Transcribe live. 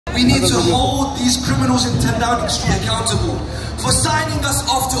We need to hold these criminals in 10 Downing Street accountable for signing us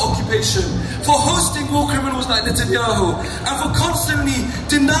off to occupation, for hosting war criminals like Netanyahu, and for constantly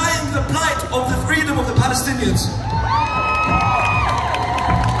denying the plight of the freedom of the Palestinians.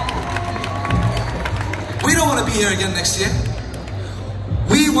 We don't want to be here again next year.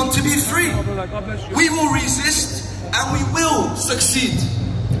 We want to be free. We will resist and we will succeed.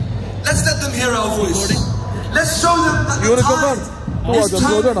 Let's let them hear our voice. Let's show them that the time is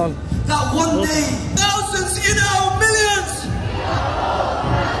time, that one day, thousands, millions,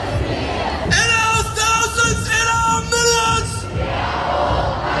 thousands, millions.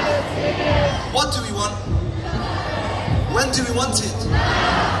 What do we want? When do we want it?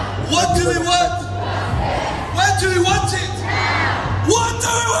 What do we want? When do we want it? What do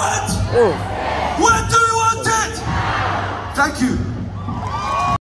we want? When do we want it? Thank you.